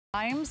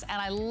And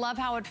I love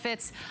how it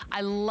fits. I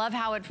love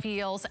how it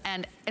feels,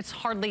 and it's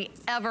hardly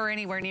ever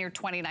anywhere near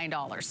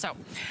 $29. So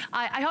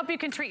I hope you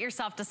can treat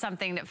yourself to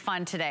something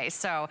fun today.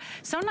 So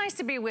nice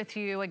to be with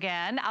you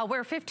again.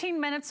 We're 15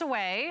 minutes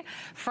away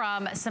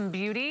from some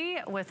beauty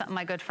with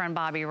my good friend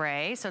Bobby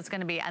Ray. So it's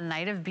gonna be a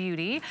night of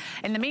beauty.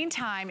 In the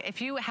meantime,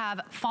 if you have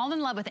fallen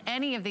in love with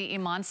any of the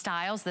Iman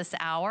styles this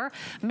hour,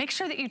 make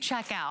sure that you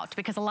check out,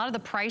 because a lot of the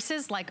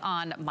prices, like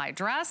on my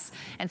dress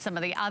and some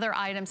of the other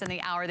items in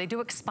the hour, they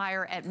do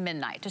expire at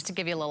midnight, just to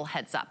give you a little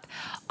heads up.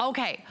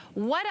 Okay,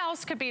 what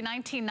else could be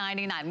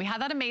 $19.99? We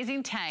have that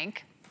amazing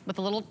tank with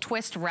a little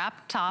twist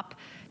wrap top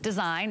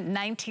design,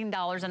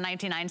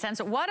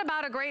 $19.99. What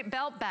about a great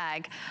belt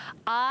bag?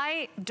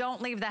 I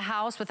don't leave the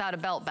house without a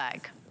belt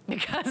bag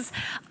because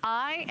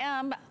I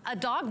am a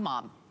dog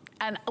mom.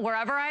 And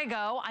wherever I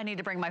go, I need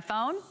to bring my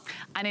phone.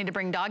 I need to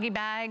bring doggy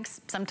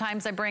bags.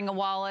 Sometimes I bring a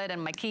wallet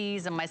and my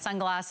keys and my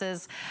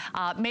sunglasses.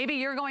 Maybe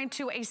you're going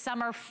to a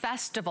summer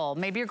festival.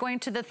 Maybe you're going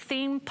to the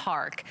theme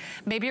park.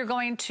 Maybe you're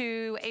going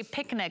to a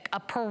picnic, a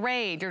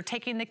parade. You're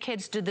taking the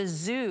kids to the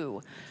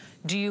zoo.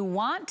 Do you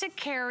want to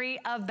carry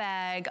a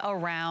bag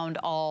around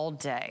all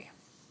day?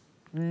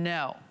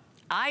 No.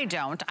 I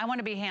don't. I want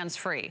to be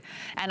hands-free.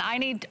 And I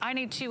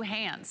need two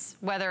hands,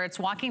 whether it's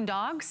walking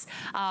dogs,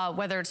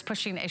 whether it's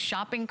pushing a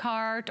shopping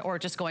cart or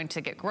just going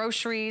to get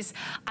groceries.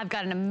 I've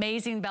got an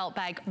amazing belt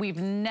bag. We've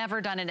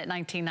never done it at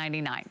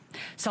 $19.99.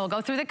 So I'll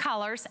go through the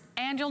colors,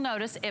 and you'll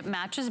notice it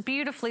matches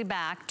beautifully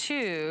back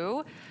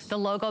to the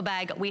logo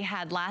bag we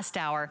had last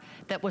hour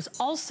that was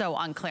also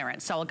on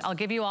clearance. So I'll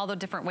give you all the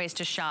different ways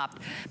to shop.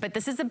 But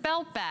this is a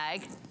belt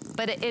bag,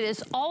 but it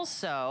is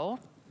also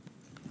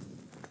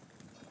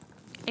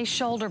a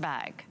shoulder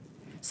bag.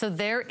 So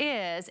there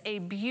is a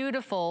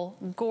beautiful,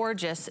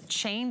 gorgeous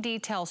chain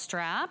detail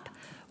strap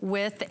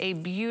with a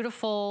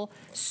beautiful,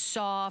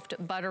 soft,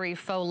 buttery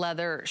faux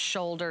leather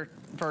shoulder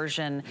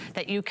version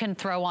that you can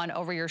throw on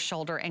over your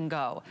shoulder and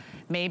go.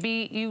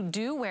 Maybe you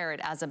do wear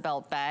it as a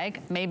belt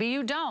bag. Maybe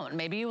you don't.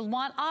 Maybe you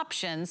want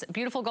options.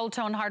 Beautiful gold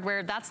tone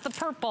hardware. That's the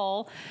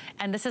purple.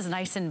 And this is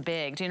nice and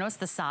big. Do you notice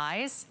the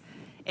size?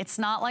 It's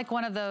not like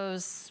one of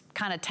those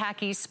kind of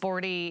tacky,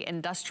 sporty,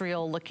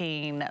 industrial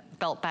looking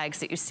belt bags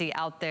that you see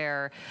out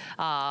there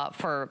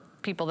for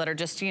people that are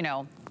just, you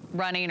know,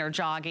 running or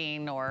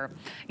jogging or,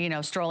 you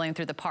know, strolling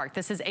through the park.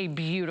 This is a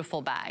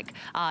beautiful bag.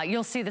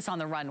 You'll see this on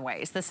the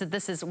runways. This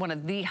is one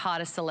of the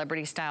hottest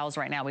celebrity styles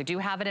right now. We do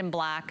have it in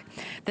black.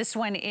 This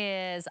one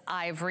is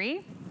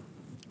ivory.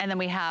 And then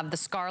we have the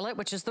scarlet,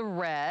 which is the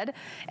red.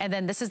 And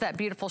then this is that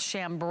beautiful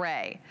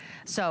chambray.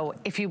 So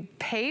if you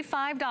pay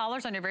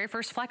 $5 on your very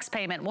first flex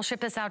payment, we'll ship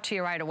this out to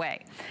you right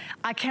away.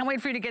 I can't wait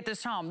for you to get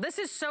this home. This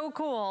is so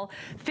cool.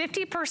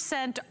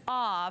 50%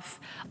 off.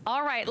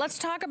 All right, let's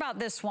talk about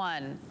this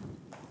one.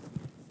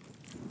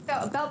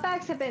 So belt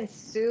bags have been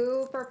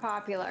super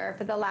popular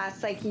for the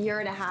last year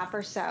and a half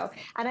or so.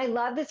 And I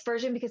love this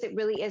version because it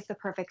really is the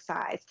perfect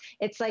size.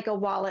 It's like a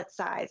wallet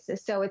size.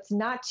 So it's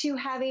not too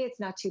heavy.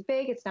 It's not too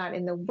big. It's not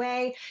in the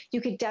way.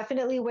 You could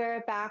definitely wear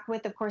it back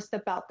with, of course, the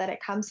belt that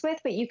it comes with,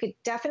 but you could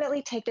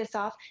definitely take this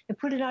off and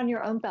put it on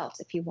your own belt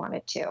if you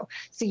wanted to.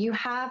 So you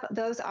have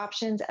those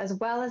options, as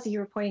well as you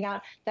were pointing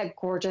out that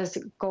gorgeous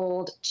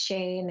gold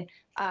chain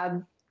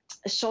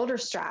shoulder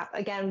strap,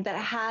 again, that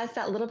has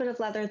that little bit of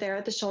leather there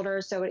at the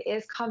shoulder, so it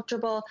is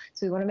comfortable.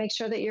 So we want to make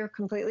sure that you're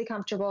completely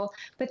comfortable.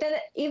 But then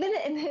even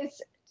in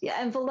this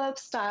envelope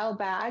style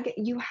bag,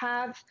 you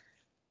have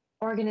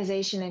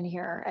organization in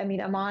here. I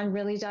mean, Iman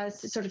really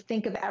does sort of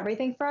think of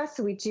everything for us.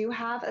 So we do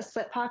have a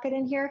slip pocket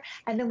in here,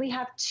 and then we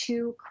have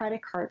 2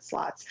 credit card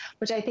slots,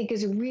 which I think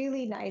is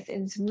really nice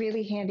and it's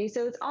really handy.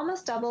 So it's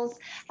almost doubles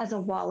as a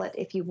wallet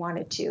if you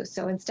wanted to.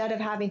 So instead of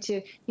having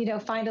to, you know,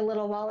 find a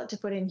little wallet to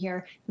put in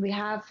here, we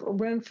have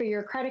room for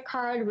your credit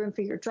card, room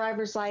for your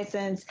driver's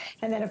license,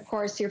 and then of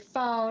course your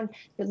phone,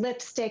 your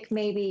lipstick,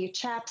 maybe your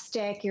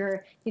chapstick,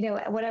 your, you know,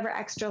 whatever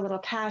extra little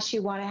cash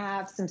you want to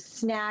have, some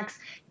snacks,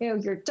 you know,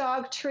 your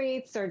dog treats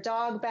or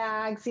dog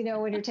bags, you know,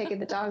 when you're taking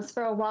the dogs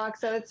for a walk.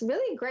 So it's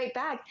really a great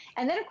bag.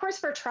 And then of course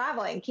for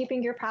traveling,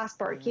 keeping your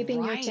passport,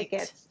 keeping your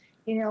tickets,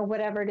 you know,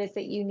 whatever it is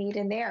that you need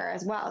in there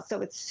as well. So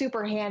it's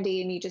super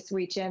handy, and you just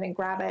reach in and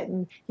grab it,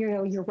 and, you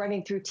know, you're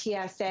running through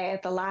TSA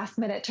at the last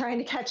minute trying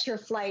to catch your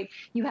flight.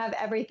 You have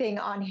everything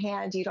on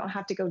hand. You don't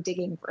have to go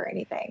digging for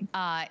anything.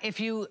 If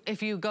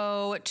you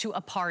go to a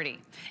party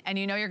and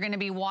you know you're going to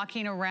be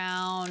walking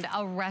around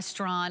a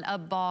restaurant, a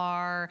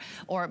bar,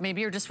 or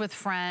maybe you're just with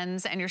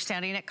friends and you're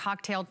standing at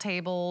cocktail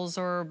tables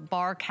or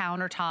bar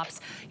countertops,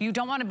 you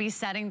don't want to be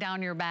setting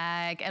down your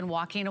bag and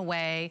walking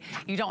away.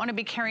 You don't want to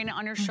be carrying it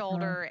on your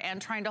shoulder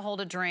and trying to hold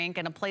a drink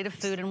and a plate of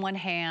food in one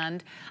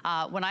hand.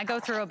 When I go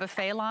through a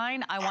buffet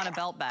line, I want a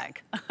belt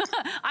bag.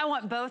 I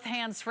want both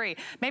hands free.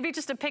 Maybe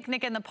just a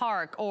picnic in the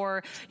park,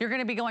 or you're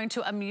gonna be going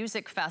to a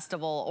music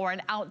festival or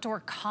an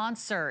outdoor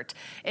concert.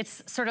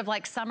 It's sort of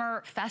like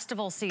summer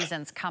festival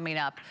seasons coming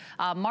up,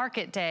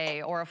 market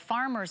day or a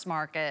farmer's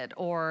market,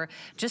 or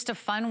just a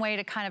fun way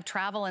to kind of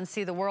travel and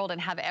see the world and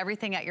have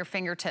everything at your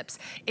fingertips.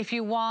 If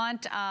you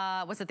want,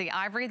 was it the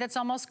ivory that's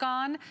almost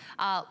gone?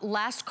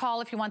 Last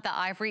call if you want the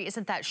ivory.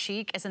 Isn't that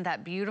chic? Isn't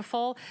that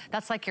beautiful?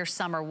 That's like your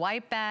summer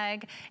white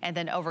bag. And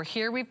then over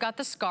here we've got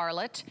the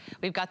scarlet.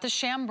 We've got the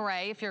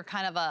chambray if you're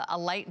kind of a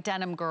light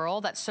denim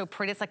girl. That's so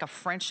pretty. It's like a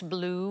French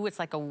blue. It's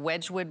like a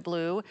Wedgwood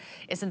blue.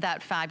 Isn't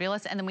that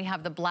fabulous? And then we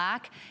have the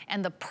black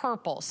and the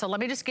purple. So let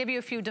me just give you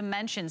a few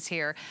dimensions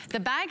here. The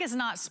bag is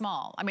not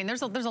small. I mean,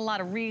 there's a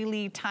lot of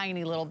really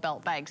tiny little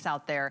belt bags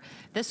out there.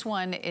 This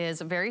one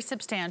is very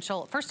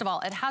substantial. First of all,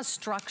 it has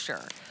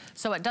structure,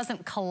 so it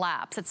doesn't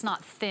collapse. It's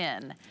not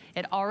thin.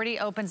 It already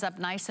opens up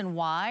nice and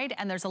wide,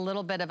 and there's a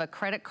little bit of a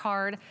credit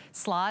card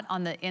slot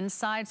on the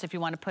inside, so if you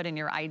want to put in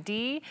your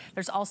ID.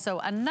 There's also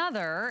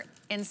another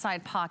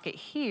inside pocket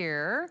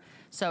here,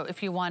 so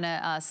if you want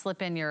to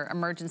slip in your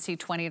emergency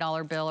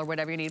 $20 bill or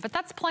whatever you need. But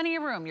that's plenty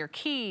of room. Your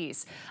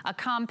keys, a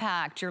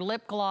compact, your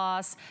lip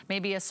gloss,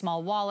 maybe a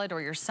small wallet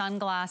or your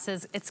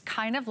sunglasses. It's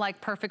kind of like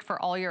perfect for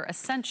all your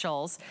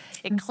essentials.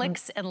 It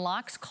clicks and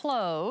locks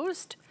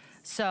closed,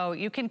 so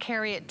you can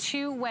carry it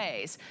two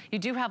ways. You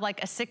do have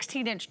like a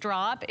 16-inch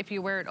drop if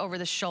you wear it over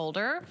the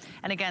shoulder.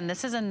 And again,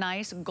 this is a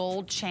nice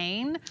gold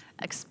chain,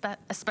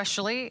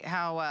 especially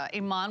how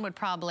Iman would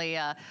probably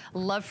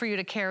love for you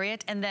to carry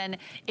it. And then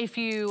if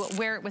you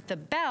wear it with the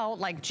belt,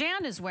 like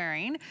Jan is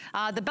wearing,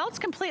 the belt's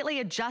completely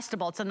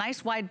adjustable. It's a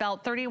nice wide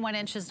belt, 31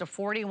 inches to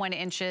 41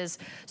 inches.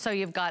 So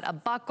you've got a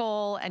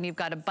buckle and you've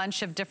got a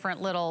bunch of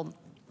different little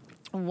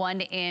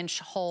 1-inch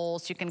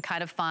holes. You can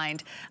kind of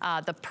find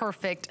the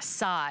perfect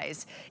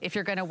size if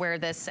you're gonna wear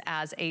this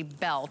as a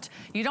belt.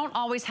 You don't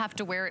always have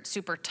to wear it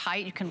super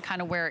tight. You can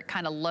kind of wear it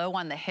kind of low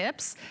on the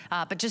hips,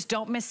 but just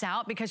don't miss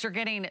out because you're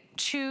getting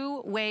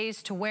two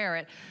ways to wear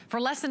it for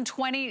less than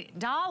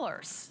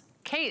 $20.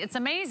 Kate, it's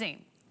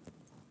amazing.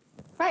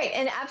 Right,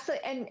 and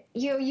absolutely, and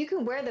you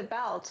can wear the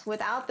belt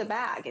without the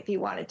bag if you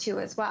wanted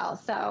to as well.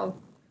 So,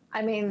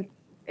 I mean,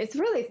 it's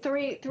really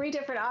three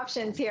different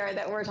options here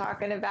that we're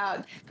talking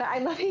about. But I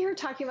love that you're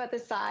talking about the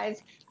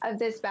size of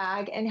this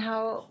bag and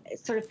how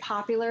sort of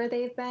popular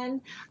they've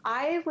been.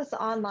 I was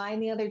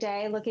online the other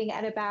day looking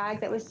at a bag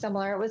that was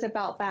similar. It was a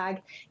belt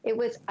bag. It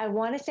was, I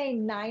want to say,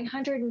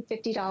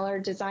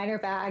 $950 designer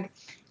bag.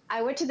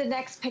 I went to the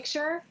next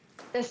picture.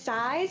 The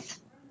size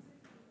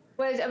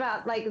was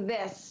about like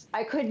this.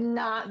 I could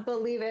not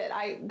believe it.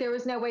 There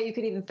was no way you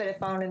could even fit a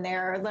phone in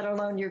there, let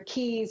alone your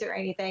keys or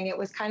anything. It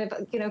was kind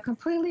of,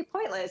 completely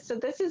pointless. So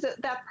this is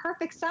that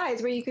perfect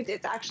size where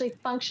it's actually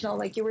functional.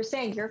 Like you were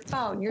saying, your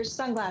phone, your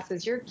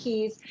sunglasses, your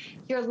keys,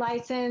 your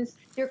license,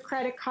 your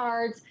credit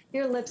cards,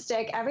 your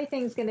lipstick,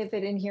 everything's going to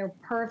fit in here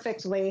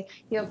perfectly.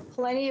 You have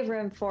plenty of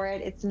room for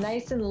it. It's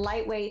nice and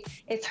lightweight.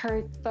 It's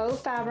her faux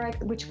fabric,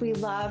 which we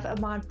love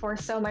Iman for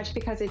so much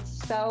because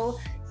it's so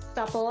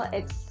supple,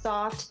 it's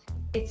soft,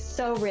 it's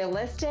so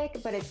realistic,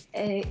 but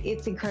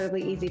it's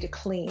incredibly easy to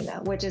clean,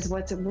 which is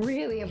what's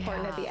really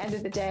important at the end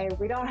of the day.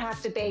 We don't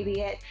have to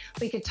baby it.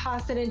 We could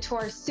toss it into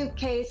our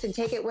suitcase and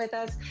take it with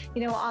us,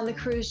 on the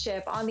cruise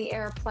ship, on the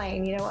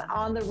airplane,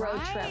 on the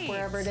road trip,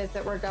 wherever it is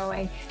that we're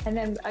going. And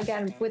then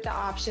again, with the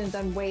options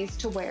on ways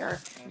to wear,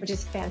 which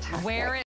is fantastic. Wear it